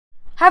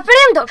Hi everybody,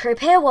 I'm Dr.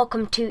 here.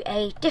 Welcome to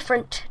a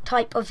different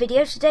type of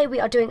video. Today we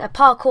are doing a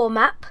parkour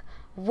map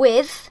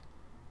with...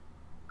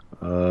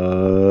 Hey!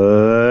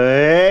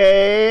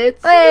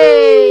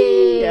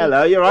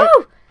 Hello, you right?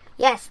 Woo!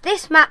 Yes,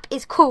 this map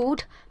is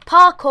called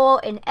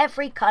Parkour in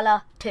Every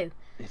Colour 2.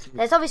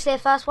 There's obviously a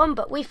first one,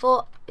 but we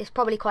thought it's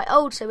probably quite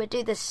old, so we'll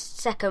do the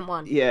second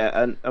one. Yeah,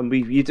 and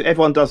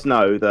everyone does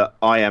know that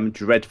I am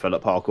dreadful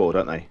at parkour,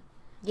 don't they?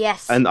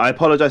 Yes. And I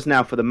apologise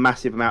now for the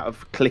massive amount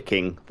of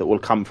clicking that will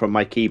come from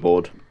my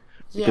keyboard.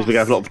 Because we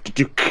have a lot of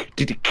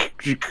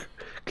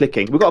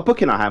clicking. We've got a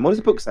book in our hand. What does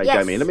the book say,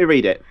 Jamie? Let me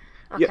read it.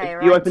 Okay,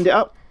 you opened it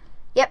up?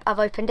 Yep, I've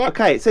opened it.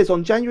 Okay, it says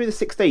on January the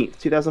 16th,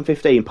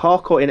 2015,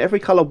 Parkour in Every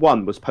Colour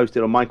 1 was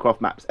posted on Minecraft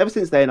Maps. Ever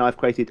since then, I've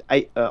created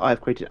eight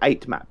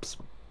maps.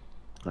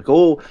 Thank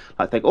all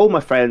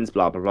my friends,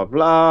 blah, blah, blah,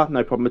 blah.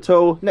 No problem at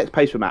all. Next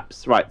page for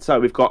maps. Right, so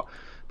we've got...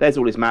 There's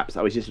all these maps.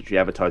 I was just literally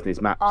advertising these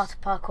maps. Art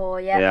of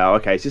Parkour, yeah. Yeah,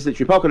 okay. It's just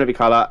literally Parkour in Every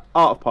Colour,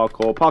 Art of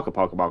Parkour, Parkour,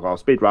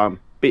 Speedrun,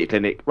 Beat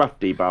Clinic, Rough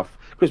Debuff,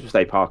 Christmas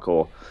Day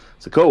Parkour.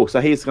 So cool. So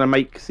he's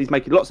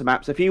making lots of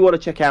maps. If you want to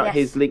check out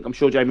his link, I'm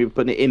sure Jamie will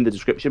put it in the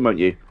description, won't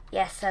you?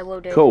 Yes, I will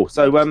do. Cool.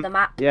 So the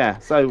map. Yeah.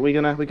 So we're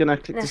gonna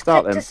click to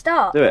start then. To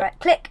start. Do it. Right,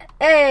 click.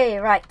 Hey,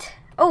 right.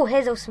 Oh,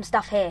 here's all some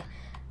stuff here.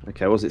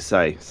 Okay. What does it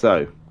say?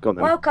 So go on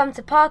then. Welcome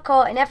to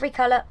Parkour in Every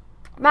Colour.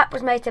 Map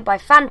was made by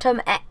Fantom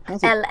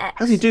LX. How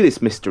does he do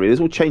this mystery? There's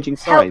all changing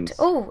signs.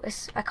 Oh,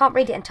 I can't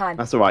read it in time.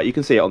 That's all right. You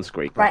can see it on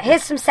screen. Right,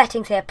 here's some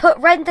settings here. Put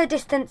render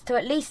distance to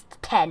at least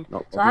 10.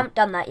 So I haven't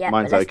done that yet.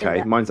 Mine's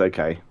okay. Mine's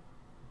okay.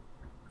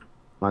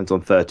 Mine's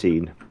on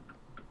 13.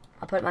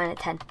 I'll put mine at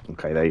 10.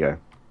 Okay, there you go.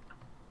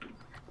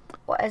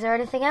 What, is there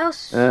anything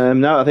else?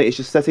 No, I think it's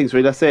just settings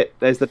really. That's it.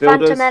 There's the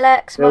builders. Fantom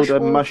LX, Builder,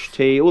 Mush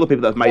Tea, all the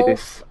people that have made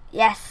this.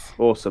 Yes.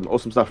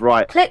 Awesome stuff.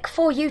 Right. Click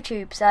for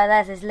YouTube. So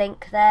there's his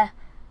link there.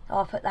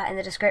 I'll put that in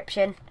the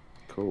description.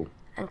 Cool.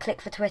 And click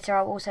for Twitter.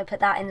 I'll also put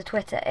that in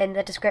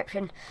the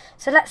description.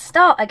 So let's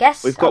start, I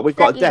guess. We've got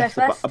a death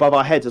above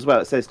our heads as well.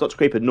 It says Dr.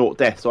 Creeper 0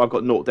 death, so I've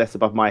got 0 deaths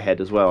above my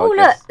head as well. Oh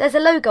look, there's a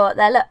logo up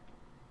there. Look,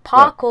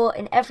 Parkour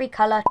in Every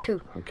Colour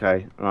 2.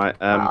 Okay, right.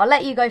 I'll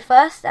let you go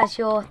first, as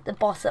you're the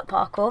boss at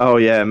Parkour. Oh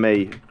yeah,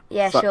 me.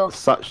 Yeah, sure.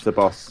 Such the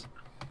boss.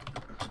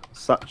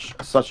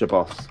 Such a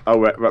boss. Oh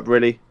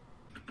really?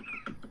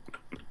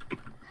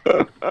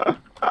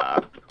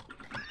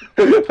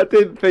 I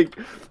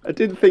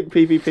didn't think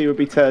PvP would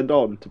be turned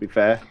on, to be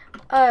fair.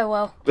 Oh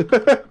well.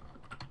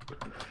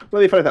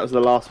 Well, if only that was the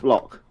last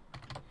block.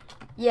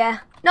 Yeah.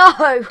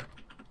 No!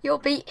 You're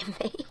beating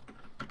me.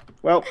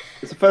 Well,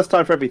 it's the first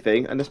time for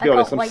everything, and let's be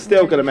honest, I'm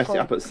still going to mess it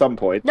up at some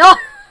point. No!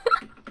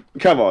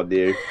 Come on,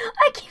 you.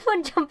 I keep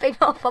on jumping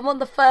off. I'm on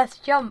the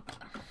first jump.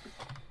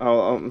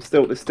 Oh,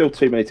 there's still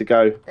too many to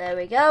go. There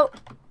we go.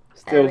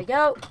 There we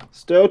go.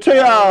 Still too.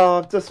 Oh,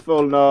 I've just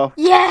fallen off.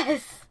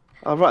 Yes!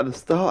 I'm right at the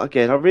start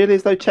again. Really,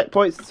 there's no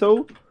checkpoints at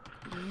all?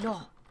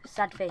 No.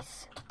 Sad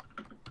face.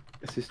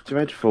 This is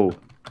dreadful.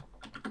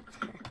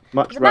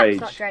 Much the rage.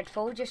 Map's not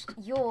dreadful, just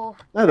your...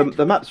 No,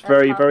 the map's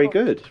very, very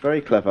good.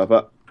 Very clever,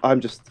 but I'm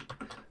just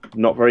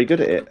not very good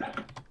at it.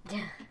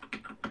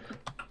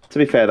 To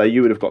be fair, though,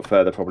 you would have got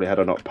further probably had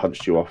I not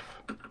punched you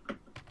off.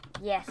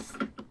 Yes.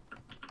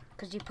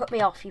 Because you put me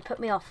off.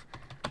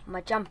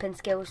 My jumping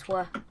skills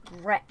were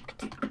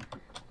wrecked.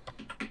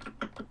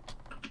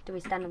 Do we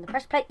stand on the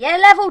press plate? Yeah,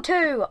 level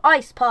 2!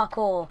 Ice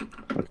parkour.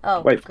 Oh,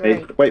 wait for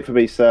me. Wait for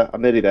me, sir.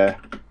 I'm nearly there.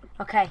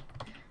 Okay.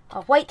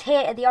 I'll wait here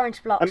at the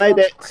orange block. I made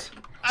it.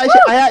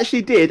 I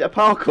actually did a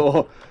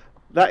parkour.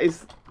 That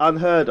is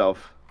unheard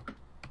of.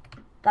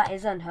 That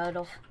is unheard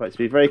of. Right, so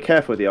be very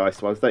careful with the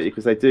ice ones, don't you?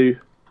 Because they do...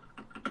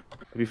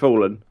 Have you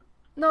fallen?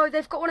 No,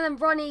 they've got one of them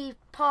runny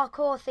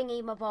parkour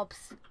thingy, my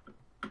bobs.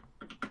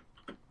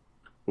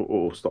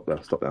 Oh, stop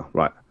there.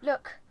 Right.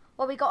 Look.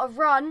 Well, we got to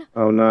run.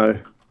 Oh, no.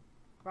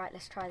 Right,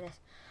 let's try this.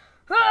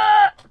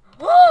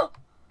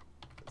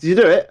 Did you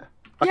do it?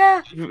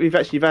 Yeah. You've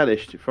actually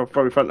vanished from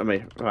in front of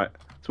me. Right.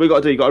 So what you got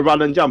to do, you got to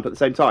run and jump at the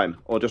same time?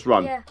 Or just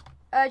run? Yeah.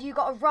 You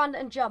got to run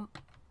and jump.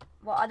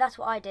 Well, that's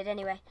what I did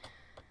anyway.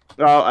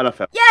 Oh, and I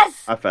fell.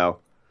 Yes! I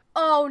fell.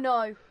 Oh,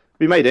 no.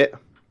 We made it?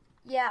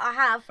 Yeah, I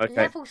have. Okay.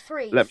 Level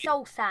 3,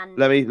 soul sand.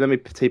 Let me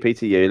TP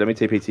to you. Let me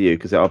TP to you,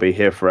 because I'll be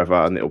here forever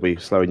and it'll be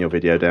slowing your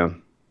video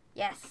down.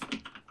 Yes.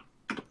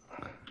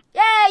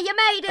 Yeah, you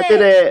made it! I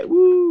did it!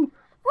 Woo! Woo!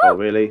 Oh,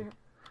 really?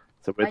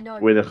 So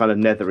we're in a kind of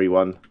nethery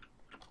one.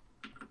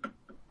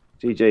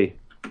 GG.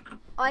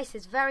 Ice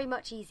is very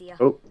much easier.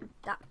 Oh.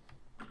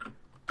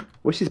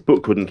 Wish this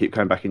book wouldn't keep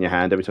coming back in your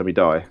hand every time you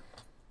die.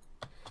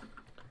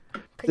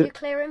 Can you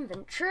clear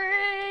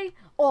inventory?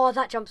 Oh,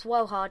 that jumps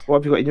well hard. What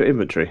have you got in your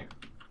inventory?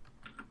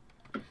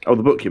 Oh,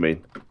 the book, you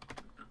mean?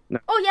 No.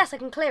 Oh, yes, I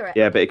can clear it.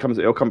 Yeah, but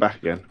it'll come back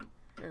again.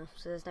 Oh,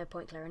 so there's no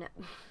point clearing it.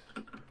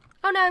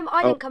 Oh, no,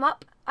 I didn't come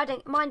up.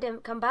 Mine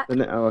didn't come back.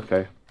 Oh,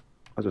 okay.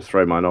 I'll just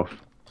throw mine off.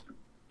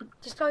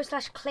 Just go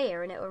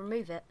 /clear and it will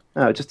remove it.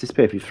 No, it just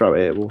disappears if you throw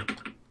it. It will...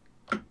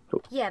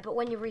 Oh. Yeah, but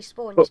when you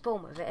respawn, you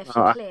spawn with it. If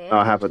you clear... No,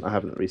 I haven't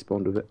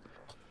respawned with it.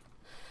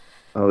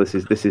 Oh, this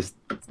is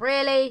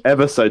really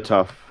ever so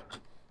tough.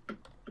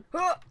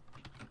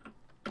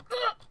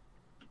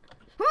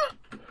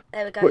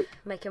 There we go. Wait.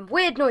 Making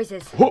weird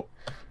noises. Whoop.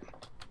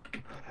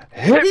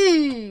 Hip.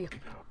 Hee.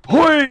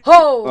 Hoi.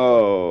 Ho!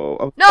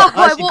 Oh. No,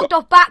 I walked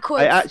off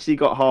backwards. I actually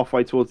got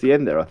halfway towards the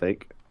end there, I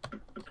think.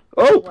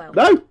 Oh, Well.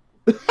 no!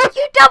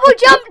 You double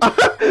jumped!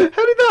 How did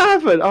that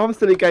happen? Oh, I'm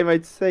still in game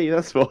mode C,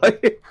 that's why.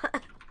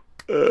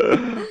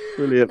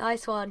 Brilliant.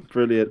 Nice one.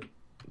 Brilliant.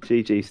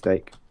 GG,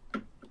 Snake.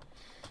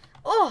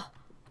 Oh!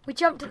 We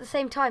jumped at the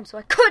same time, so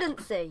I couldn't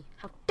see.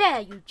 How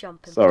dare you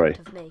jump in Sorry.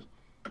 front of me?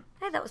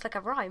 Hey, that was like a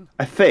rhyme.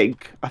 I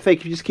think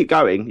if you just keep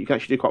going, you can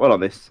actually do quite well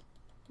on this.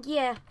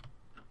 Yeah.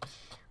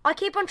 I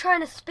keep on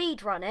trying to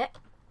speed run it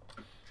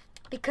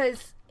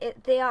because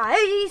the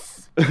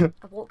ice. I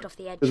walked off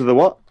the edge. This is the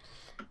what?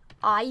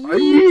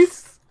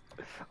 Ice.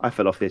 I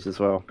fell off the edge as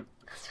well.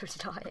 So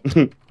did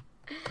I.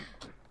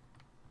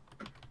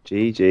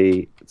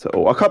 GG to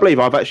all. I can't believe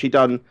I've actually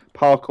done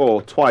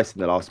parkour twice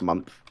in the last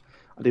month.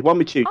 I did one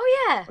with Tutu.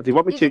 Oh yeah. I did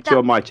one with Tutu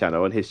on my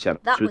channel and his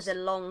channel. That was a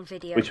long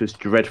video. Which was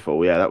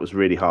dreadful. Yeah, that was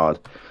really hard.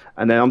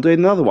 And then I'm doing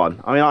another one.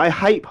 I mean, I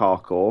hate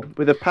parkour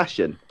with a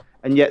passion,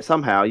 and yet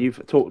somehow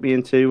you've talked me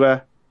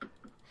into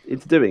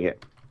doing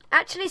it.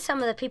 Actually, some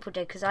of the people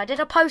did because I did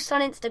a post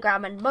on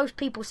Instagram and most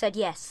people said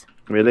yes.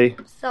 Really?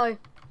 So.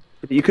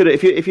 You could,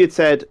 if you'd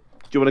said, "Do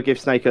you want to give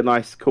Snake a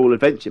nice, cool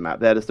adventure map?"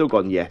 They'd have still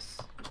gone yes.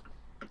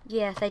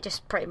 Yeah, they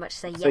just pretty much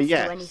say yes, So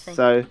yes. to anything.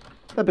 So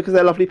no, because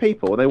they're lovely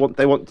people. They want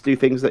to do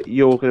things that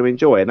you're going to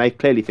enjoy, and they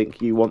clearly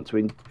think you want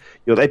to.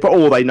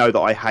 They know that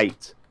I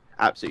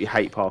absolutely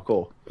hate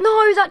parkour.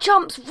 No, that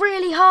jump's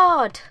really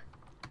hard.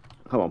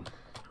 Come on,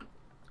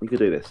 you could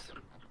do this.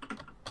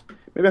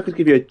 Maybe I could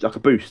give you a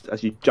boost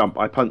as you jump.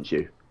 I punch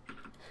you.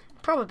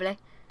 Probably.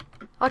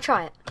 I'll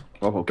try it.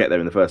 Well, I'll get there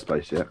in the first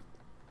place, yeah.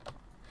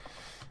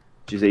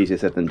 Which is easier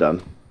said than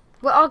done.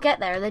 Well, I'll get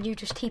there and then you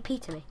just TP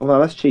to me. Oh, no,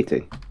 that's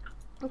cheating.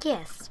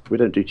 Yes. We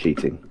don't do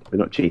cheating. We're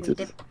not cheaters.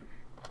 did.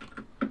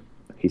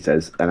 He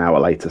says an hour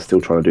later, still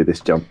trying to do this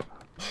jump.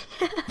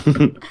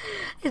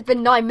 It's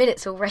been 9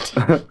 minutes already.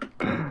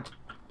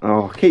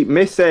 Oh, keep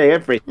missing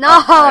every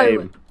No!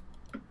 time.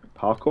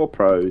 Parkour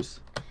pros.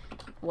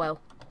 Well,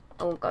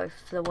 I won't go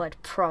for the word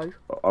pro.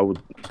 I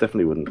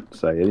definitely wouldn't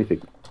say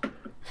anything.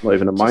 Not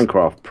even a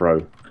Minecraft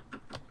pro.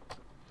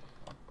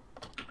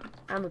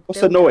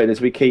 What's annoying is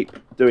we keep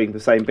doing the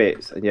same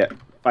bits and yet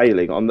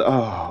failing on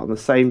the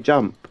same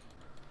jump.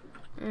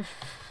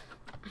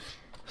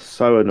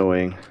 So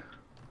annoying.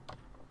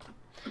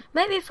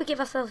 Maybe if we give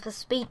ourselves a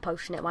speed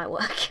potion, it might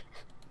work.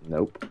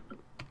 Nope.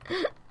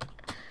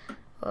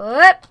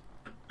 Whoop.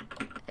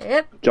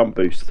 Yep. Jump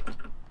boost.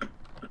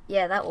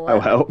 Yeah, that will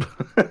That'll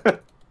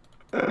work.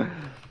 help.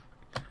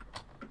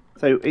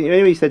 So when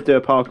you said do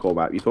a parkour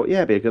map, you thought, yeah,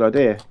 it'd be a good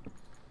idea.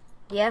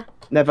 Yeah.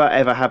 Never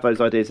ever have those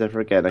ideas ever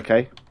again,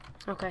 okay?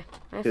 Okay.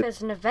 If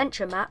there's an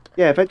adventure map.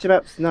 Yeah, adventure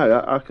maps.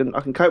 No, I can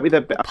cope with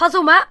a bit.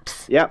 Puzzle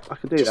maps. Yeah, I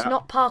can do Just that.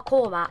 not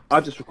parkour maps.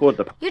 I just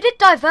recorded the. You did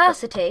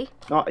diversity.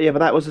 Yeah, but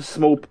that was a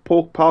small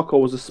parkour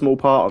was a small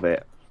part of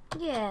it,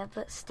 Yeah,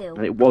 but still.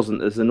 and it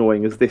wasn't as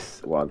annoying as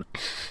this one.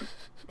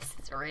 This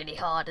is really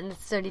hard, and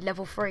it's only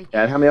level 3.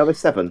 Yeah, and how many are there?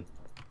 7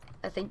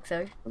 I think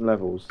so.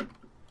 levels.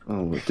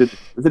 Oh, it didn't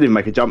even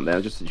make a jump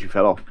there. Just as you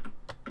fell off.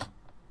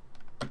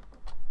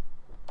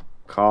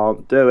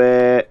 Can't do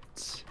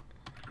it.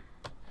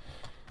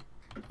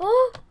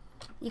 Oh,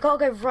 you gotta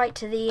go right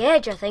to the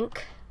edge, I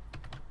think.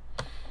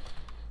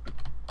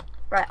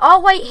 Right,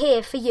 I'll wait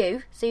here for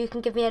you, so you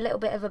can give me a little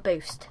bit of a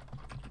boost.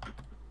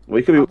 Well,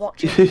 you could I'll be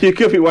watch it. you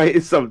could be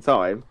waiting some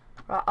time.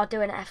 Right, I'll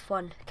do an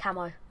F1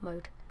 camo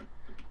mode.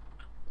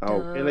 Oh,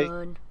 done,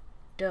 really?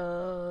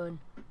 Done.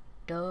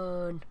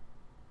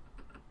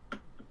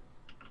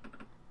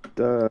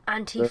 Da,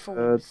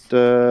 Anti-falls.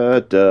 da,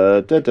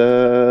 da, da,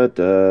 da,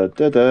 da,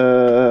 da,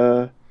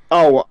 da.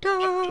 Oh,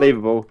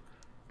 unbelievable.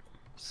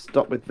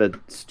 Stop with the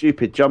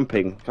stupid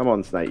jumping. Come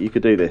on, Snake, you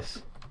could do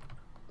this.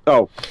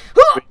 Oh.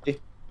 Really?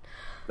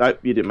 No,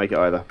 you didn't make it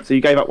either. So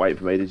you gave up waiting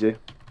for me, did you?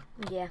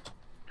 Yeah.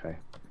 Okay.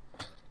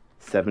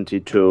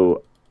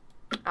 72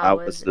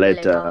 hours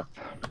later.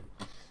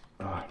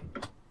 Oh.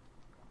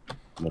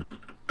 Come on.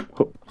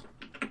 Hoop.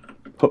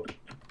 Hoop.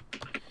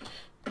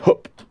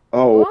 Hoop.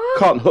 Oh, What?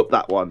 can't hook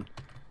that one.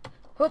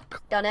 Whoop,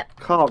 done it.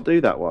 Can't do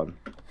that one.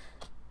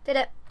 Did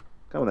it.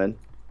 Come on then.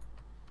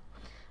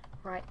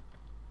 Right.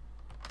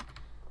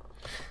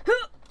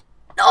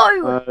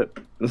 No!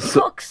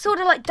 Got sort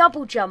of like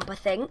double jump, I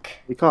think.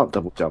 You can't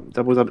double jump.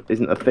 Double jump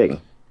isn't a thing.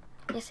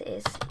 Yes, it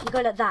is. You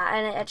go like that,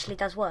 and it actually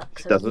does work.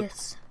 So doesn't.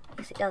 yes,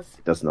 it does.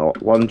 It does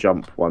not. One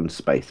jump, one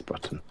space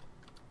button.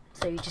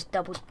 So you just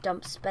double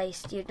jump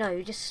space. You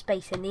just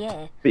space in the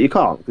air. But you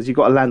can't, because you've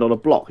got to land on a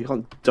block. You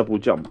can't double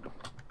jump.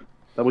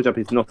 Double jump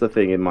is not a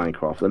thing in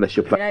Minecraft unless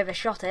you're You can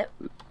overshot it.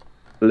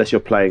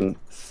 playing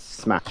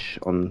Smash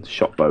on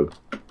Shotbow.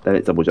 Then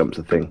it double jumps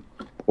a thing.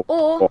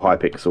 Or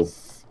Hypixel.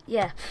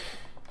 Yeah.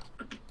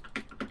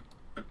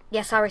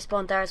 Yes, I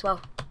respawned there as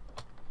well.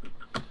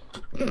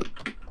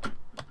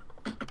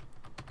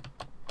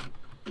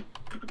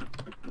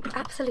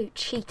 Absolute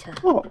cheater.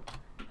 What?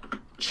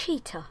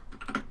 Cheater.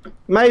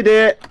 Made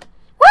it!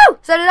 Woo!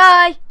 So did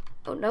I!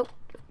 Oh no,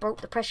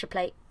 broke the pressure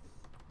plate.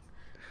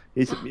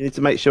 You need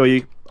to make sure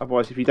you.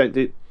 Otherwise, if you don't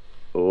do.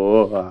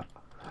 Oh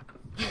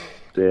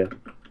dear.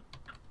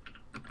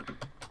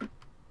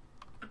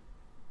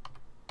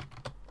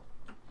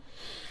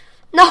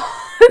 No.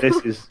 This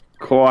is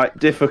quite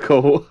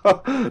difficult.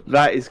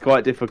 That is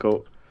quite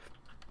difficult.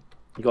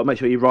 You got to make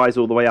sure you rise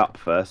all the way up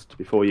first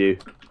before you.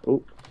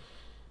 Oh,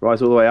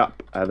 rise all the way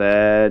up and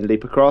then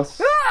leap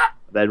across.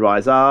 Then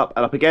rise up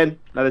and up again.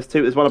 No, there's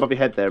two. There's one above your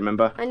head there.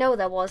 Remember? I know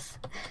there was.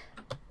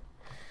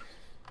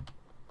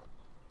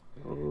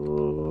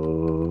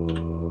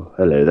 Oh,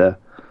 hello there.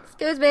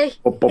 Excuse me.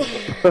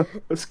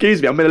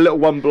 Excuse me. I'm in a little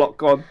one block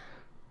gone.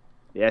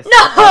 Yes.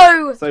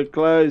 No. So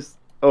close.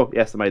 Oh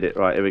yes, I made it.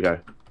 Right, here we go.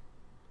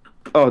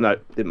 Oh no,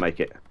 didn't make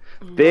it.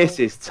 No. This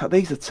is.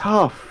 These are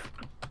tough.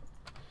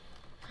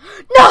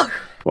 No.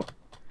 What?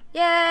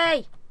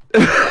 Yay.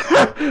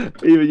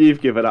 Even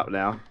you've given up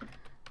now.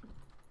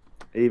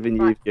 Even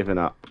Right. you've given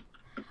up.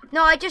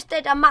 No, I just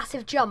did a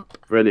massive jump.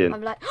 Brilliant.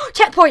 I'm like,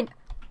 checkpoint.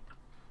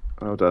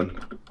 Well done.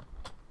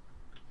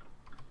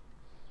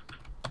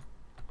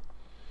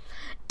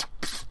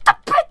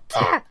 Stop it.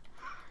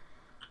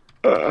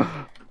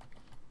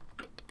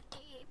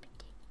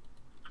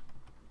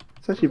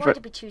 It's actually Why very.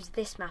 did we choose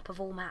this map of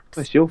all maps?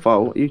 It's your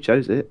fault. You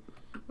chose it.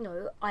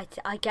 No, I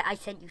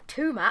sent you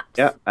 2 maps.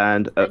 Yeah,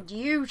 and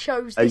you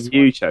chose this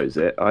you one. chose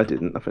it. I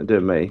didn't. Nothing to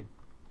do with me.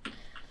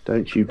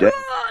 Don't you dare.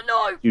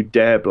 No. You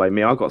dare blame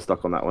me. I got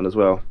stuck on that one as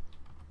well.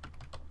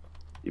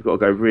 You've got to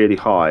go really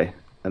high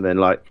and then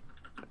like.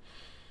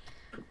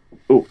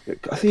 Oh,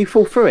 I see you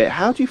fall through it.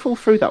 How do you fall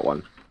through that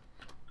one?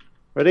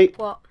 Ready?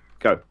 What?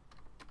 Go.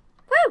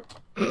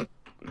 Woo!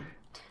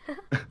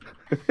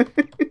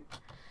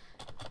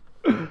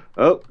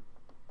 Oh,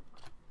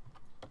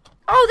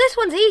 Oh, this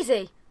one's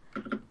easy.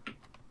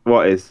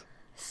 what is?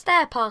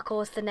 Stair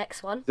parkour's the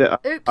next one. Is it?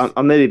 Oops.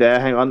 I'm nearly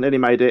there. Hang on, nearly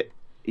made it.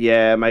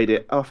 Yeah, made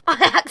it. Oh,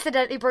 I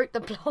accidentally broke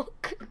the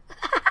block.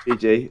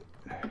 GG.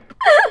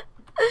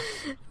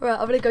 Right,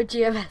 I'm gonna go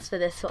GMS for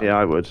this one. Yeah,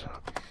 I would.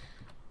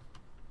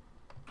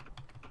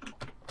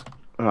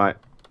 All right,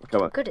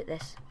 come on. Good at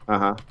this.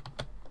 I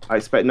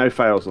expect no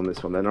fails on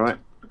this one then, all right?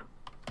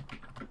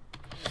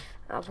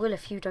 I will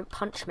if you don't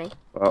punch me.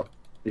 Well,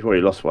 you've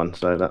already lost one,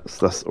 so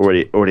that's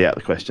already out of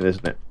the question,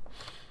 isn't it?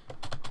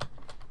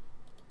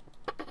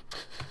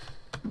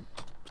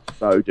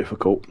 So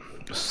difficult.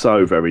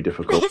 So very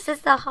difficult. This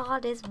is the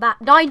hardest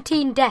map.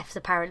 19 deaths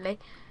apparently.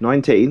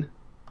 19?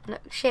 No,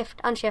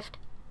 unshift.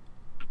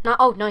 No,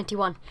 oh,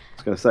 91. I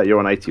was going to say, you're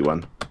on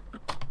 81.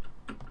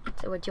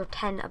 So you're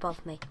 10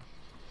 above me.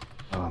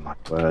 Oh my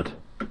word.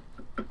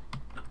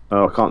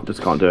 Oh,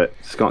 just can't do it.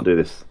 Just can't do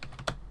this.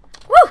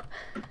 Woo!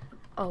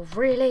 Oh,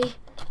 really?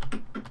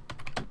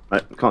 No,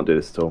 can't do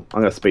this at all.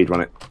 I'm going to speed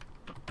run it.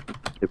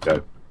 Here we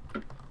go.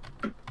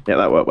 Yeah,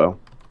 that worked well.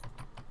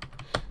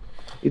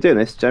 You're doing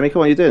this, Jamie.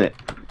 Come on, you're doing it.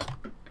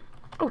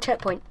 Oh,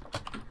 checkpoint.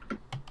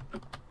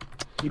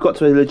 You got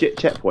to a legit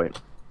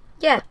checkpoint.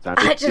 Yeah,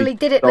 Sandy. I actually You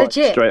did it start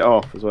legit. Straight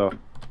off as well.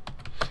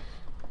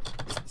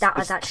 That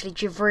was actually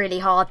really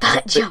hard,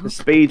 that jump.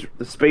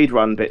 The speed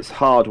run bit's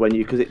hard when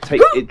you, because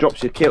it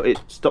drops your kill, it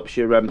stops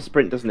your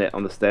sprint, doesn't it,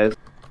 on the stairs.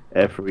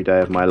 Every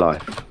day of my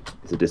life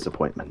is a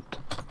disappointment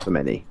for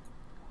many.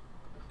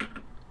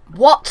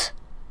 What?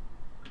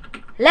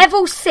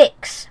 Level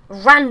 6,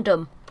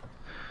 random.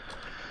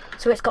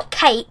 So it's got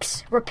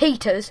cakes,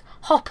 repeaters,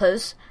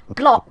 hoppers,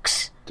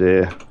 blocks.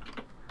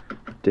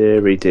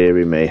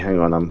 Deary me. Hang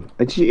on,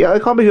 I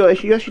can't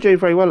believe you're actually doing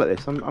very well at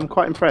this. I'm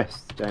quite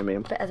impressed, Jamie.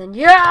 Better than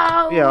you.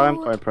 Yeah, I'm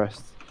quite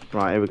impressed.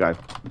 Right, here we go.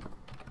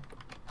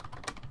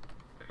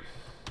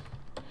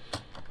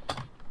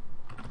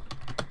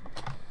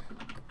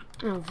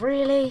 Oh,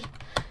 really?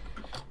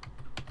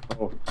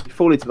 Oh, you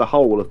fall into the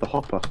hole of the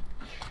hopper.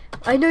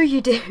 I know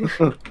you do.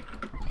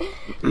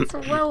 It's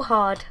well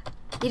hard.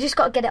 You just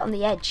got to get it on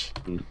the edge.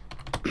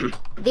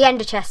 The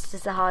ender chest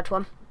is the hard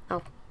one.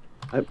 Oh.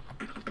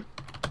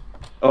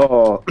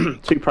 Oh,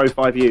 2 Pro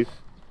 5U.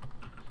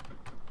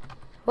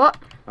 What?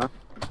 Huh?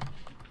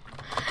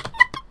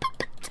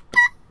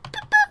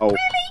 Oh,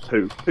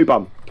 really?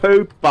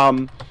 Poo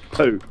bum.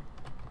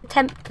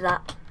 Attempt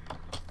that.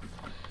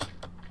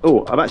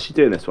 Oh, I'm actually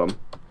doing this one.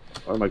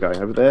 Where am I going?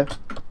 Over there?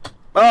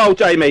 Oh,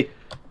 Jamie!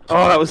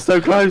 Oh, that was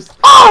so close.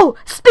 Oh!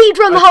 Speed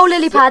run the whole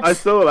lily pads. I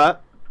saw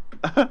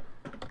that.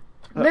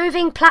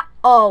 Moving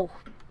Oh,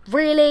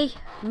 really?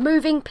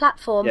 Moving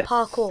platform Yes,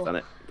 parkour. Done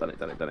it.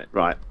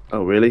 Right.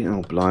 Oh, really?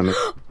 Oh, blimey.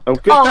 Oh,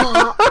 good.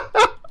 Oh,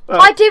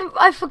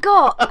 I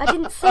forgot. I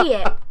didn't see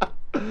it.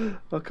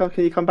 Oh, can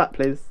you come back,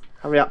 please?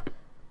 Hurry up.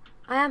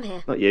 I am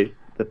here. Not you.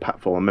 The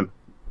platform.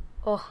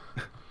 Oh.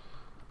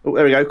 Oh,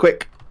 there we go.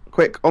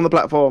 Quick, on the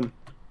platform.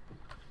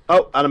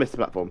 Oh, and I missed the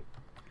platform.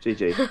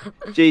 GG.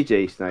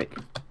 GG, Snake.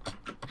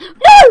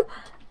 No!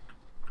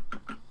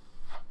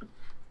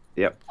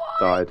 Yep,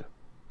 died.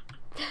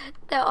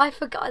 No, I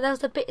forgot. There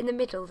was a bit in the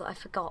middle that I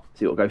forgot.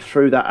 So you'll go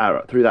through that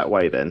arrow, through that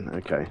way then.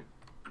 Okay.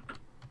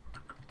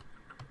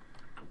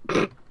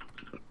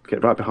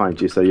 Get right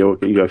behind you, so you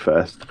go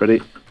first.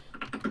 Ready?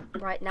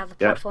 Right, now the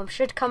platform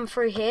should come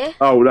through here.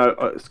 Oh, no,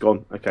 it's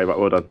gone. Okay, right,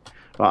 well done.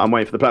 Right, I'm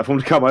waiting for the platform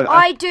to come.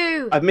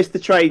 I've missed the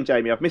train,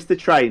 Jamie. I've missed the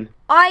train.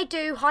 I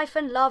do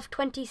 -love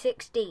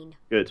 2016.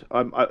 Good.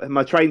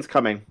 My train's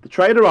coming. The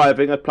train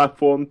arriving at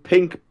platform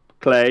Pink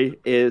Clay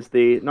is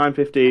the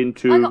 9:15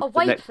 to. I gotta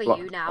wait for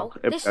you now.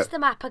 This is the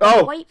map. I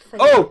gotta wait for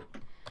you.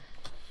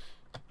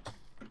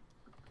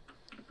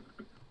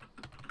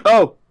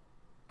 Oh!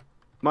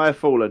 Might have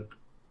fallen.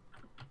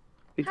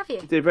 Have you?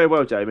 You did very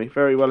well, Jamie.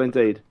 Very well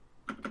indeed.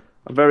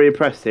 I'm very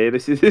impressed here.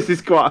 This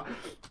is quite.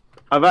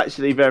 I'm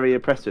actually very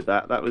impressed with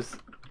that. That was.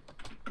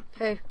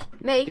 Who?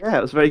 Me? Yeah,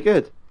 it was very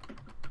good.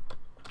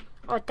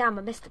 Oh damn!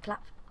 I missed the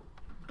platform.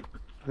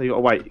 You got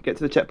to wait. Get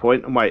to the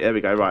checkpoint and wait. There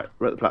we go. Right,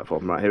 we're at the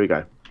platform. Right, here we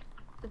go.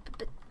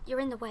 But you're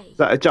in the way. Is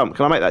that a jump?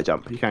 Can I make that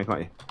jump? You can, can't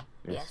you?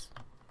 Yes.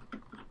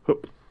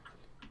 Whoop.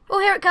 Oh,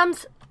 here it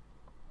comes.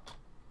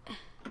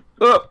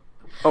 Oh!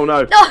 Oh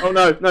no! No! Oh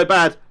no! No!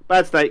 Bad!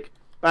 Bad Snake!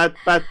 Bad!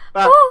 Bad!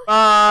 Bad! Ooh.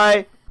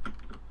 Bye!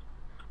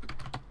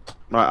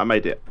 Right, I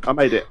made it. I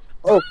made it.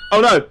 Oh!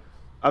 Oh no!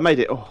 I made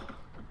it. Oh!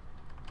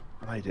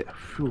 I made it.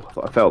 Phew, I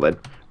thought I fell then.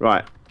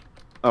 Right.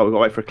 Oh, we've got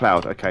to wait for a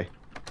cloud. Okay.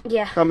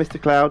 Yeah. Come,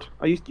 Mr. Cloud.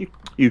 Oh,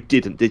 you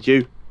didn't, did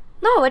you?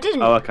 No, I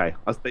didn't. Oh, okay.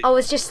 I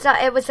was just.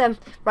 It was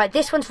right.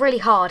 This one's really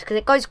hard because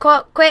it goes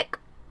quite quick.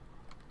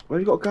 Where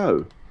have you got to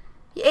go?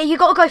 Yeah, you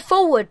got to go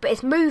forward, but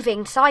it's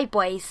moving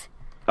sideways.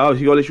 Oh, so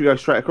you got to literally go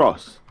straight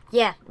across.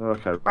 Yeah. Oh,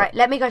 okay. Right.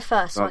 Let me go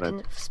first so Right I then.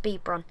 can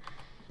speed run.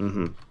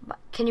 Mhm.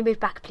 Can you move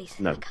back, please?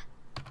 No.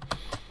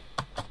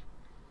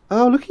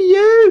 Oh, look at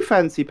you,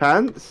 fancy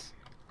pants.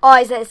 Oh,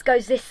 it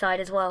goes this side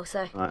as well.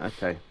 So. Right.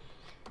 Okay.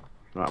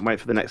 Right. I'm waiting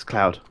for the next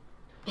cloud.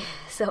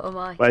 So am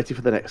I. Waiting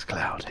for the next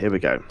cloud. Here we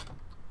go.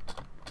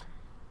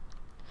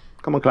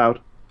 Come on, cloud.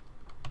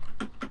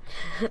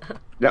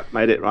 Yep,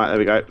 made it. Right, there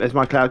we go. There's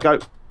my cloud. Go.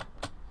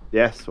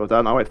 Yes, well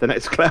done. I'll wait for the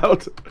next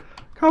cloud.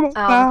 Come on,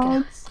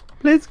 clouds.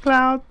 Please,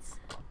 clouds.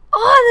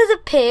 Oh, there's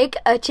a pig,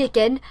 a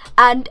chicken,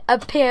 and a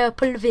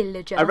purple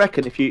villager. I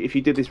reckon if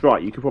you did this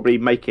right, you could probably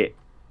make it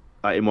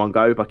in one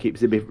go by keep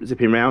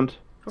zipping round.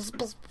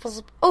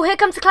 Oh, here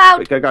comes the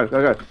cloud. Go, go,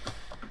 go, go.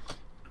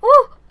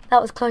 Oh,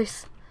 that was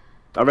close.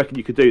 I reckon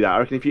you could do that. I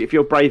reckon if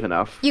you're brave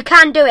enough. You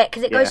can do it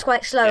because it goes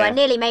quite slow. Yeah. I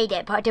nearly made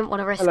it, but I didn't want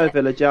to risk Hello, it.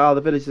 villager. Oh,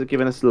 the villagers are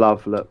giving us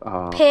love. Look.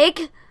 Oh,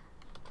 Pig.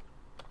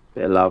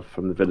 bit of love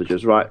from the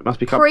villagers. Right, must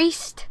be coming.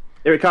 Priest.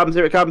 Here it comes.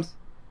 Here it comes.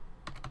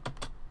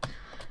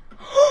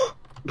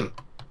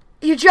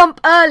 You jump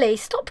early.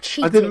 Stop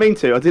cheating. I didn't mean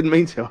to. I didn't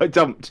mean to. I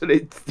jumped and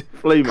it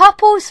flew me.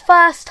 Couple's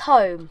first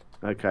home.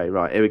 Okay,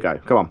 right. Here we go.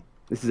 Come on.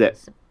 This is it.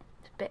 It's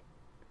a bit...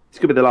 This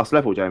could be the last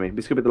level, Jamie.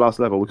 This could be the last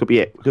level. It could be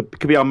it. It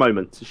could be our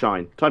moment to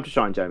shine. Time to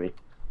shine, Jamie.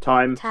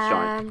 Time to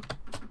shine.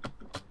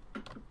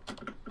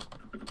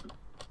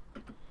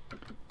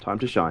 Time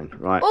to shine.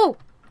 Right. Oh.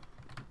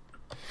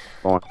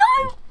 Fine.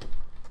 No.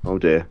 Oh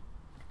dear.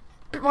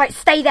 Right,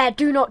 stay there.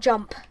 Do not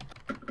jump.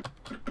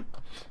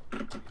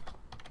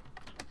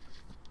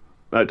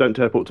 No, don't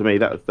teleport to me.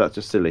 That's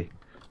just silly.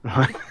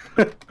 Right.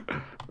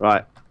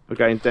 Right. We're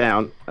going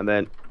down and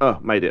then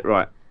made it.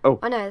 Right. Oh.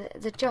 I know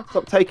the jump.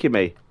 Stop taking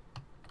me.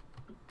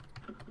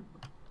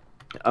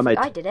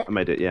 I did it. I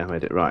made it. Yeah, I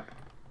made it. Right.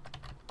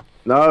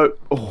 No.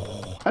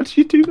 Oh, how did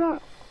you do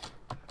that?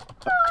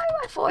 No,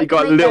 I thought I You could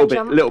got a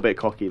make little bit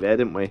cocky there,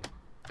 didn't we?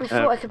 I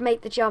thought I could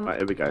make the jump. Right,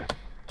 here we go.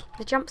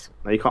 The jumps.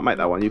 No, you can't make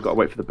that one. You've got to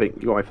wait for the pink.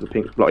 You got to wait for the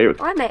pink block. Here it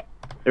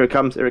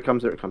comes. Here it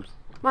comes. Here it comes.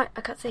 Right,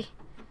 I can't see.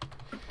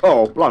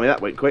 Oh, blimey,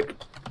 that went quick.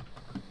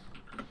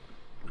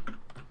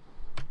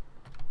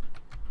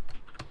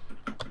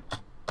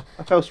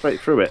 I fell straight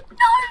through it.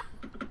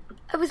 No!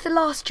 It was the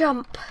last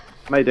jump.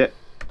 Made it.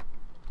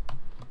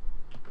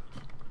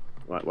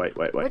 Right,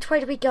 wait. Which way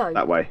do we go?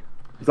 That way.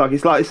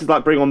 This is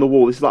like bring on the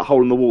wall. This is like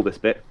hole in the wall. This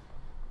bit.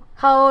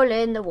 Hole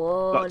in the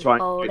wall. That's right.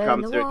 Hole Here it in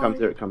comes. the Here it wall. comes.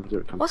 Here it comes. Here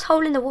it comes. What's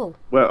hole in the wall?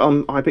 Well,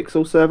 on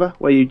iPixel server,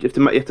 where you have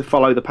to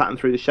follow the pattern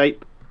through the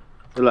shape.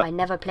 So look, I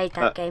never played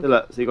that game. so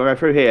look, so you got to go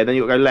through here, then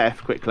you got to go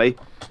left quickly,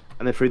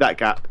 and then through that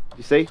gap.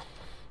 You see?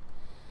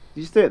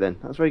 You just do it then.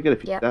 That's very good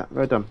if you did that.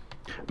 Well done.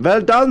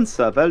 Well done,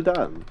 sir. Well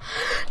done.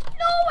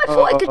 No, I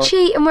thought I could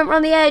cheat and went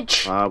round the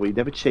edge. We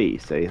never cheat, you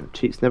see.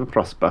 Cheats never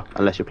prosper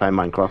unless you're playing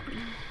Minecraft.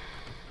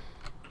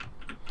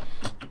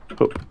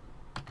 Hoop.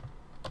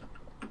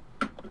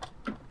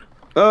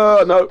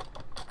 No.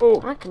 Oh.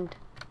 I can.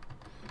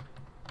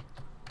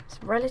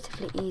 It's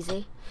relatively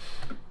easy.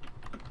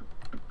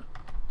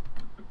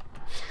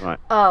 Right.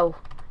 Oh,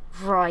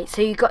 right.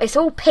 So it's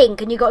all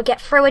pink, and you got to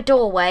get through a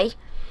doorway.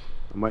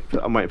 I'm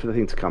waiting for the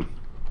thing to come.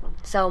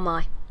 So am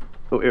I.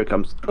 Oh, here it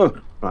comes. Oh,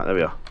 right, there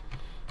we are.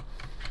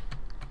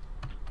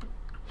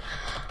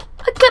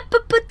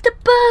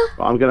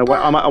 Right, I'm gonna wait.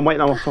 I'm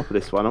waiting on top of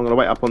this one. I'm gonna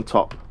wait up on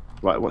top.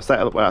 Right, what's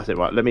that? Well, that's it.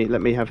 Right, let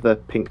me have the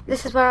pink.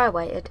 This is where I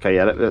waited. Okay,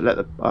 yeah. Let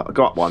the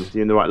go up one.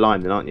 You're in the right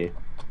line, then, aren't you?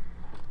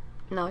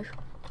 No.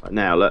 Right,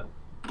 now look.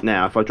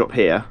 Now, if I drop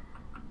here.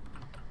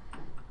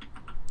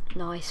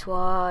 Nice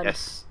one.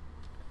 Yes.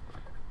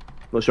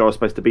 Not sure I was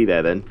supposed to be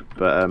there then,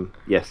 but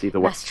yes, either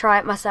way. Let's try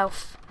it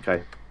myself.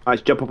 Okay. I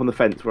just jump up on the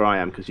fence where I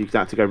am because you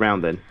have to go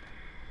round then.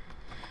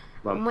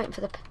 I'm waiting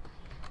for the...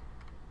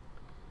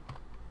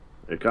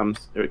 Here it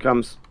comes. Here it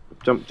comes.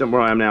 Jump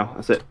where I am now.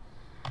 That's it.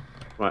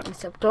 Right.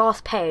 It's a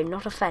glass pane,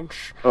 not a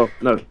fence. Oh,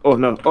 no. Oh,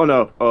 no. Oh,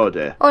 no. Oh,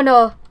 dear. Oh,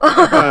 no.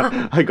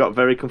 I got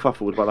very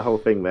confuffled by the whole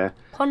thing there.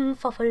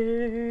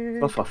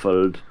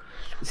 Confuffled.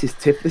 This is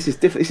different.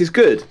 This is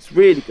good. It's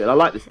really good. I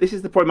like this. This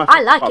is probably my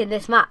I like in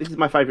this map. This is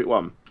my favourite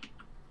one.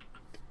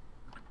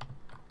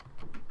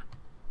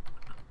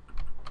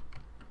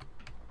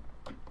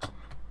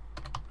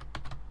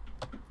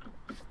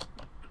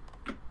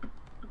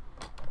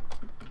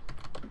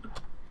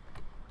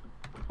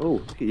 Oh,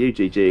 look at you,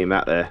 GG, in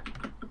that there.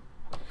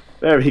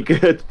 Very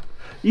good.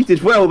 You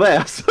did well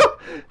there.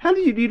 How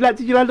did you land?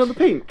 Did you land on the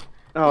pink?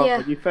 Oh,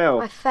 yeah, you fell.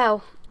 I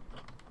fell.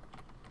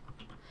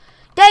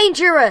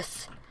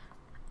 Dangerous.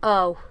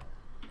 Oh.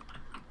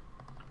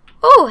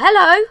 Oh,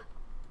 hello.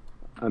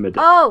 I'm a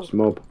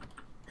mob.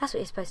 That's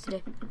what you're supposed to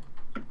do.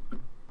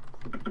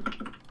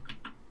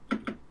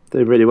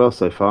 Doing really well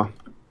so far.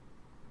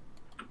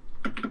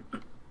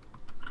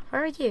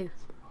 Where are you?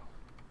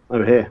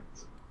 Over here.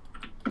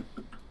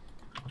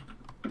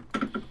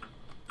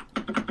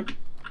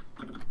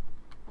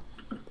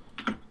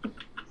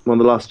 I'm on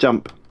the last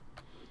jump.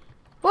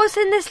 What's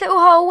in this little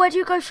hole? Where do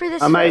you go through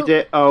this? I made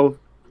it. Oh,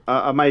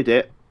 I made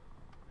it.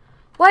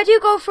 Where do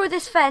you go through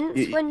this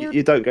fence when you?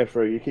 You don't go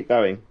through. You keep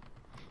going.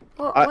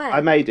 What? Where?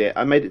 I made it.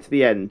 I made it to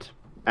the end,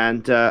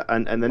 and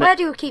then. Where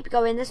do you keep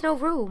going? There's no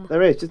room.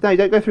 There is. Just no. You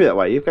don't go through that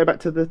way. You go back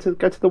to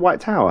the White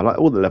Tower, like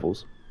all the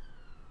levels.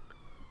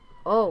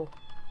 Oh.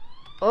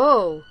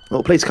 Oh.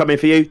 Oh, please come in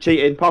for you,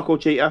 cheating, parkour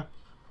cheater.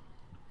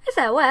 Is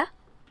there where?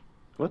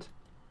 What?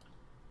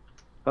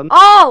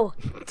 Oh!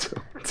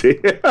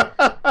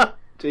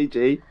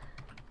 GG.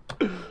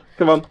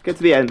 Come on, get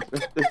to the end.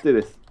 Let's do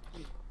this.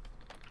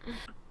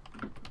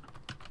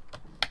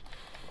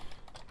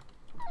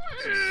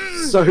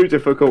 So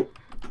difficult.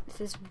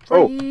 This is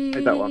really...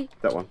 Oh, that one.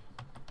 That one.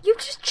 You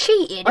just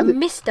cheated and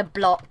missed a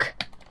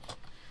block.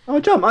 Oh, I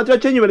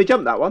genuinely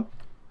jumped that one.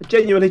 I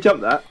genuinely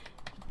jumped that.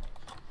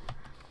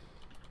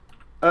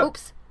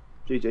 Oops.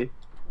 GG.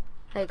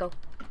 There you go.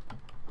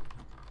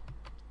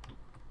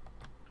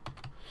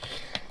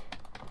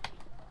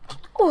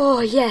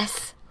 Oh,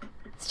 yes.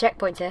 It's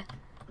checkpoint here.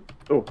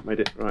 Oh, made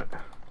it. Right.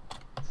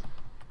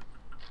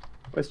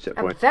 Where's the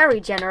checkpoint? I'm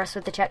very generous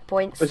with the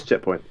checkpoints. Where's the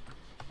checkpoint?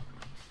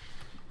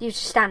 You're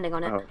just standing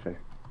on it. Oh, okay.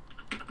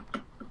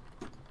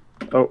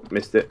 Oh,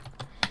 missed it.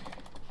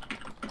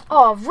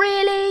 Oh,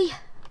 really?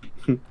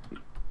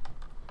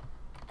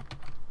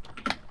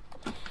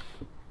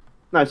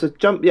 No, so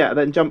jump, yeah,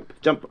 then jump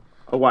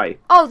away.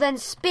 Oh, then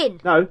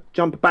spin. No,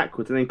 jump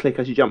backwards and then click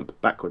as you jump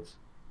backwards.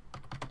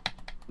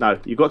 No,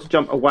 you've got to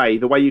jump away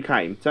the way you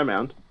came. Turn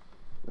around.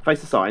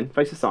 Face the sign.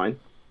 Face the sign.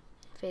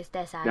 Face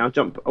their sign. Now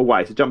jump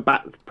away. So jump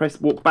back,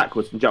 walk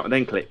backwards and jump and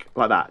then click.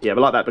 Like that. Yeah,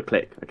 but like that, but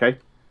click. Okay?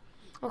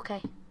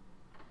 Okay.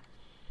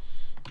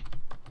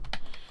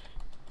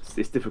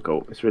 It's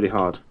difficult. It's really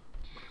hard.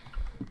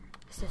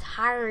 This is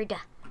hard.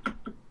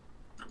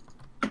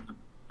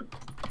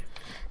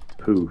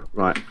 Poo.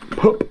 Right.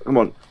 Hup. Come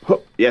on.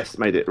 Hup. Yes,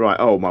 made it. Right.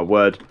 Oh, my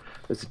word.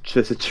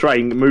 There's a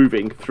train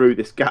moving through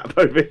this gap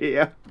over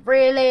here.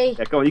 Really?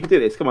 Yeah, come on. You can do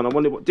this. Come on. I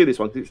want to do this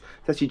one. It's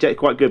actually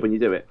quite good when you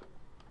do it.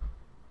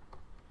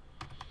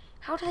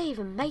 How do they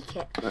even make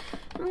it?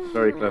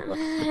 Very clever.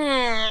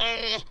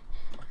 I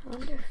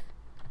wonder if...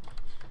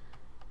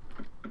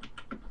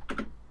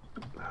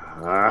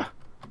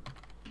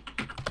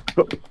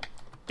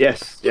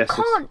 Yes. You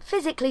can't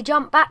physically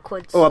jump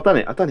backwards. Oh, I've done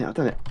it.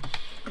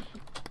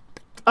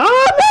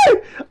 Oh,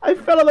 no! I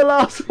fell on the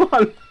last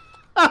one.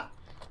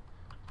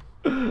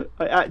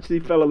 I actually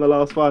fell on the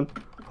last one.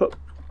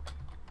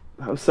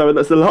 So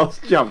that's the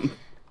last jump.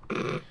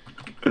 And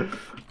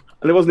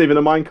it wasn't even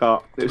a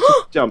minecart. It was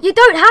just a jump. You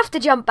don't have to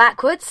jump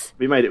backwards.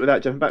 We made it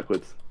without jumping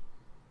backwards.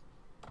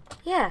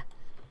 Yeah.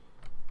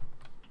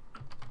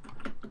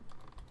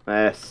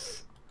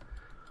 Yes.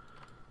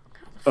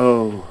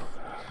 Oh,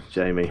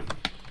 Jamie.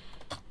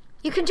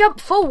 You can jump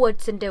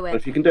forwards and do But it.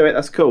 if you can do it,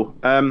 that's cool.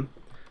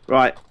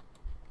 Right.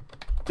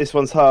 This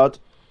one's hard.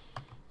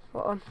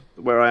 What one?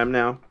 Where I am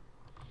now.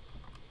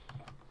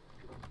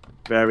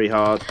 Very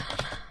hard.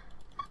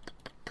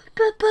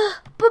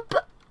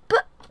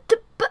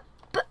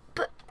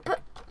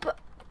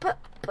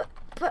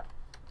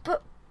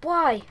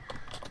 Why?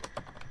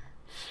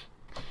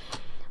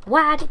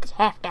 Why did it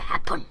have to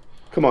happen?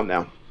 Come on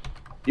now.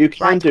 You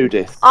can do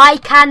this. I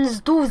can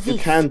do this. You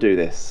can do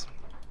this.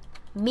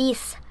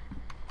 Miss.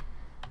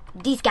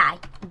 This guy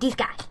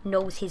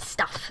knows his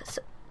stuff.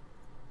 So.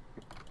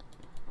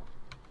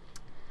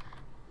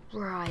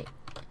 Right.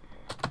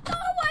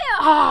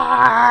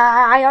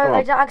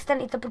 I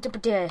accidentally...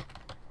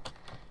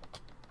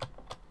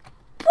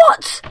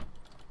 What?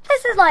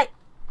 This is like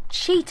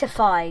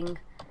cheatifying.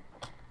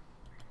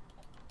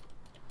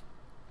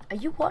 Are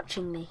you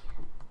watching me?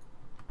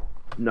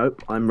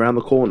 Nope, I'm round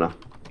the corner. How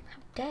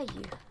dare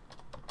you?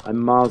 I'm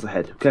miles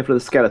ahead. Careful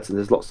of the skeletons,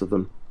 there's lots of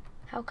them.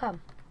 How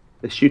come?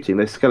 They're shooting,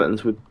 they're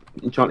skeletons with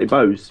enchanted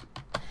bows.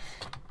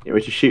 You know,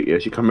 to shoot you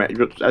as you come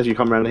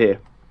around here.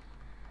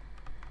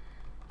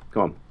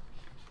 Come on.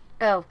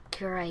 Oh,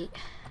 great.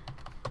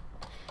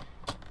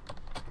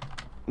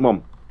 Come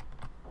on.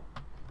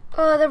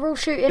 Oh, they're all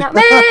shooting at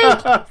me!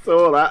 I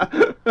saw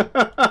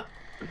that.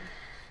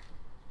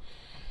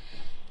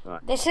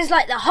 Right. This is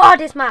like the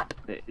hardest map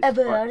It's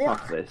ever. quite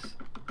tough, this.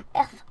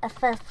 F.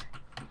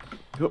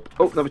 Oh,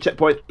 another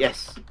checkpoint.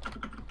 Yes.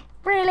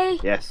 Really?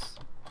 Yes.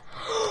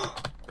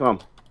 Come on.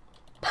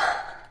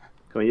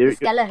 Come on, you're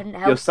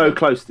so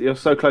close. You're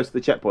so close to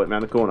the checkpoint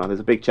around the corner. There's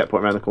a big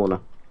checkpoint around the corner.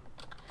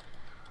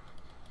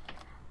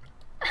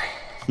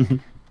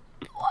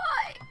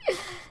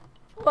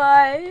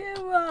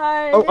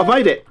 Why? Oh, I've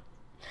made it.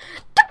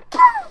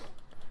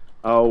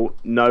 Oh,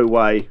 no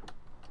way.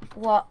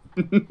 What?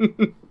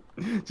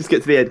 Just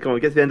get to the end. Come on,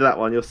 get to the end of that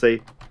one. You'll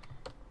see.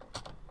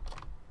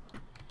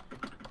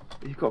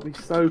 You've got to be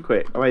so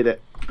quick. I made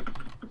it.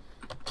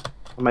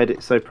 I made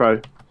it so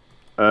pro.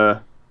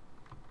 Oh.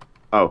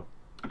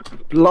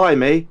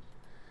 Blimey.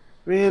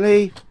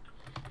 Really?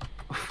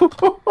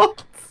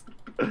 What?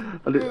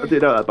 I didn't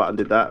know that button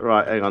did that.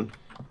 Right, hang on.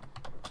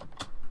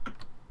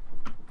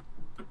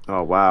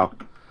 Oh, wow.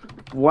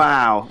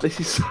 Wow. This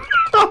is so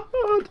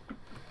hard.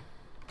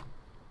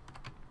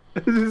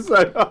 This is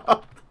so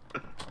hard.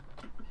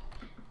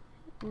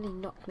 Nearly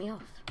knocked me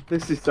off.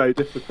 This is so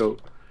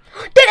difficult.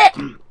 Did it!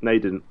 No, you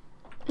didn't.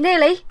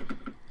 Nearly.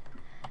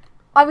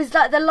 I was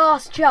like the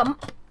last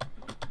jump.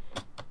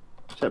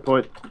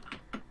 Checkpoint.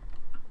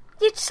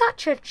 You're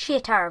such a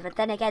shitter, but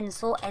then again,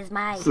 so is me.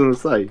 I was going to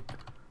say.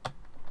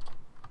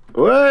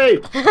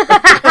 Wait!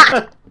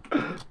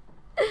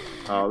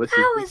 Oh,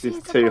 this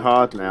is too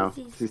hard now.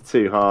 This is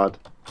too hard.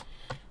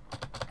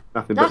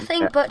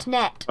 Nothing but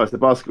net. Oh, it's the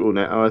basketball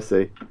net. Oh, I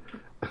see.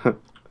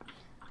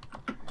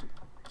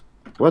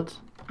 What?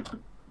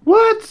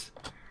 What?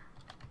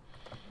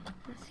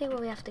 Let's see where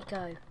we have to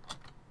go.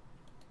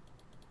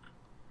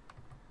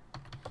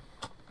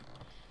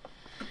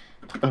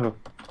 Oh,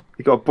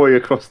 you got a boy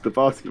across the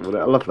basketball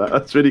net. I love that.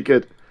 That's really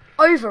good.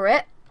 Over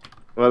it?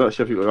 Well, I'm not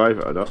sure if you got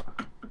over it or not.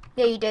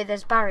 Yeah, you do.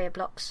 There's barrier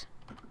blocks.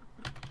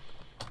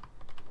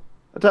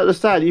 I don't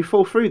understand. You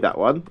fall through that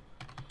one.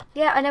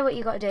 Yeah, I know what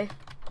you got to do.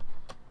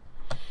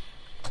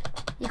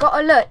 You got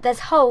to look. There's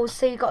holes,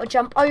 so you got to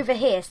jump over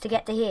here to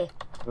get to here.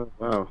 Oh,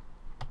 wow.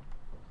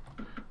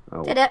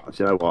 Oh, Did it?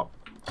 Do you know what?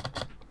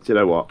 Do you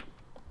know what?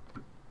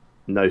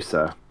 No,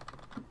 sir.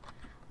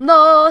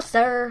 No,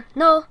 sir.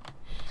 No.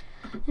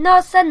 No,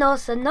 sir. No,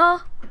 sir.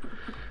 No.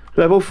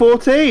 Level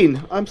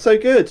 14. I'm so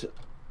good.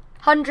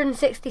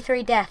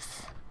 163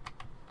 deaths.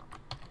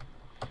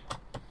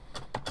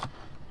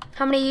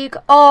 How many you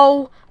got?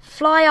 Oh,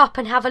 fly up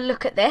and have a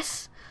look at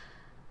this.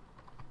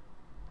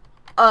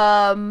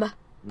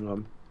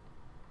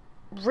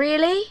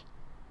 Really?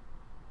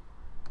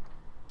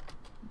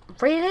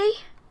 Really?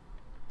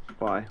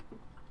 Why?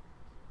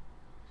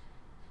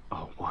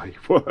 Oh my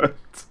word.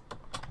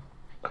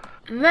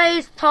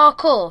 Maze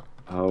parkour.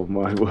 Oh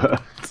my word.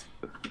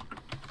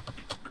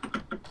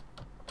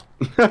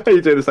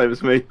 You're doing the same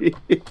as me.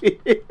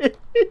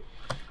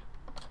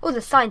 Oh,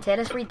 there's signs here.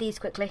 Let's read these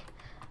quickly.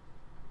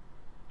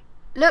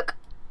 Look.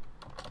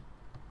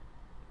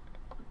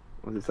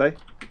 What does it say?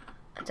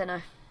 I don't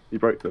know. You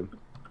broke them.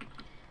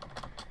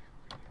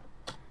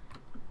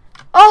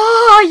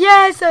 Oh,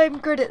 yes, I'm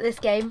good at this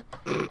game.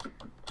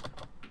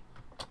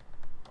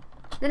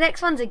 The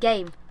next one's a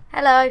game.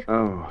 Hello.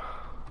 Oh.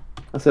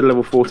 I said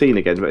level 14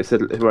 again, but it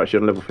said we're actually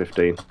on level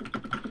 15.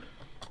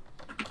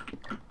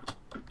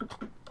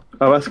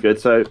 Oh, that's good.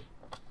 So,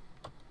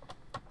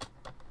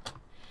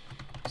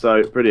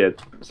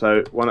 brilliant.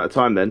 So, one at a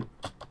time then.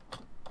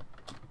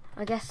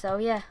 I guess so,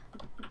 yeah.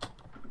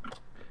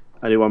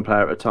 Only one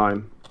player at a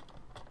time.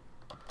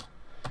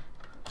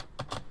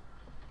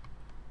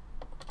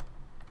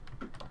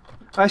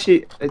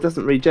 Actually, it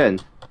doesn't regen.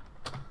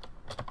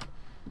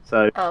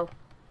 So, Oh.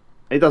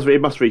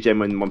 it must regen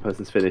when one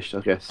person's finished, I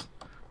guess.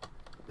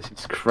 This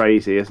is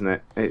crazy, isn't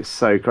it? It's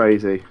so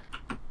crazy.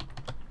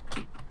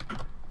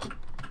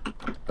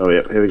 Oh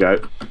yeah, here we go.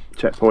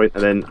 Checkpoint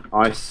and then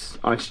ice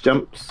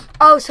jumps.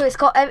 Oh, so it's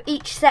got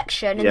each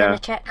section and then a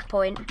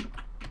checkpoint.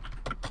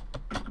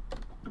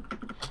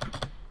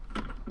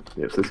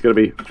 Yep, so there's going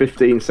to be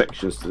 15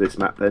 sections to this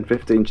map then,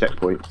 15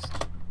 checkpoints.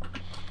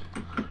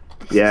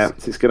 So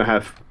it's going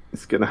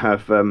to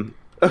have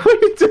what are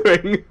you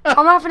doing?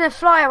 I'm having a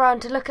fly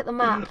around to look at the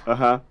map.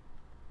 Uh-huh.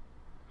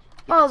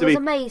 Oh, there's a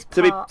maze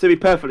part. To be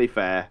perfectly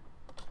fair,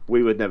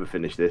 we would never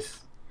finish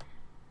this.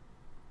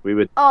 We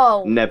would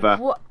never.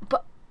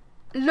 But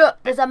look,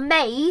 there's a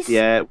maze.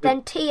 Yeah.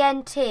 Then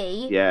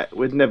TNT. Yeah,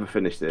 we'd never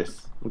finish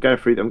this. I'm going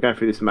through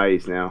this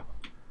maze now.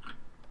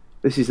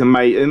 This is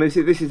amazing. And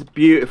this is a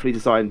beautifully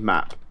designed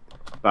map,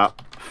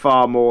 but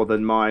far more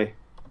than my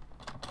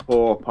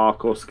poor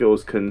parkour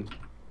skills can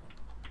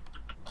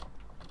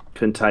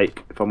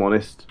take, if I'm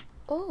honest.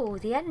 Oh,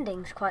 the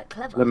ending's quite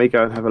clever. Let me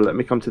go and have a look. Let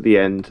me come to the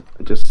end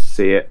and just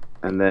see it,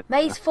 and then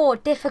Maze 4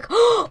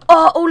 difficult.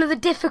 Oh, all of the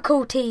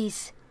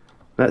difficulties.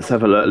 Let's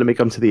have a look. Let me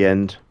come to the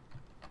end.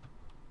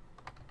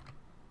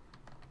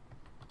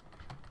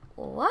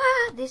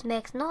 What? This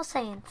makes no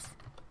sense.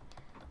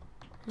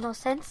 No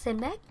sense in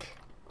Nick.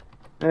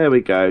 There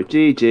we go.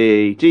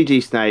 GG.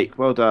 GG Snake.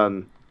 Well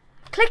done.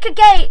 Click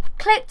again.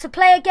 Click to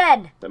play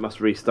again. That must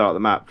restart the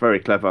map. Very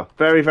clever.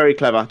 Very, very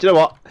clever. Do you know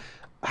what?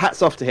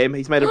 Hats off to him.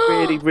 He's made a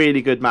really,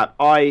 really good map.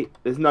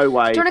 There's no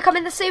way. Do you want to come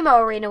in the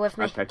sumo arena with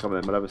me? Okay, come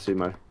on then. We'll have a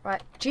sumo.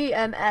 Right.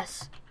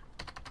 GMS.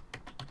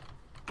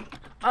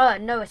 Oh,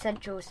 no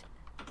essentials.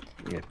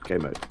 Yeah,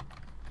 game mode.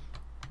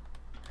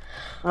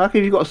 How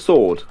come you got a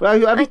sword?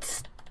 Well,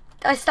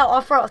 I start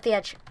off right off the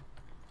edge.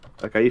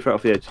 Okay, you throw it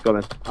off the edge. Go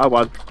on then. I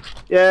won.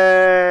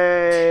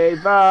 Yay!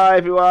 Bye,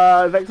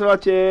 everyone. Thanks for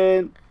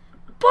watching.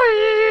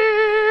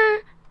 Bye!